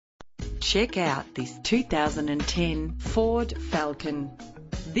Check out this 2010 Ford Falcon.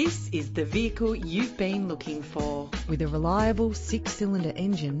 This is the vehicle you've been looking for, with a reliable 6-cylinder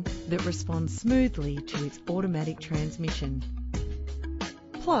engine that responds smoothly to its automatic transmission.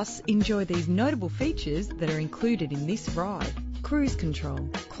 Plus, enjoy these notable features that are included in this ride: cruise control,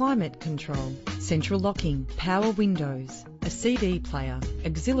 climate control, central locking, power windows, a CD player,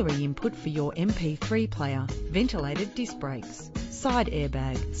 auxiliary input for your MP3 player, ventilated disc brakes, side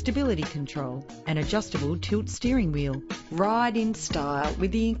airbag, stability control, an adjustable tilt steering wheel. Ride in style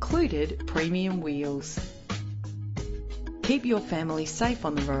with the included premium wheels. Keep your family safe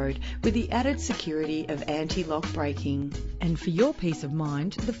on the road with the added security of anti-lock braking. And for your peace of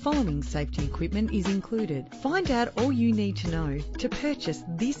mind, the following safety equipment is included. Find out all you need to know to purchase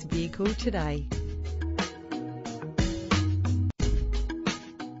this vehicle today.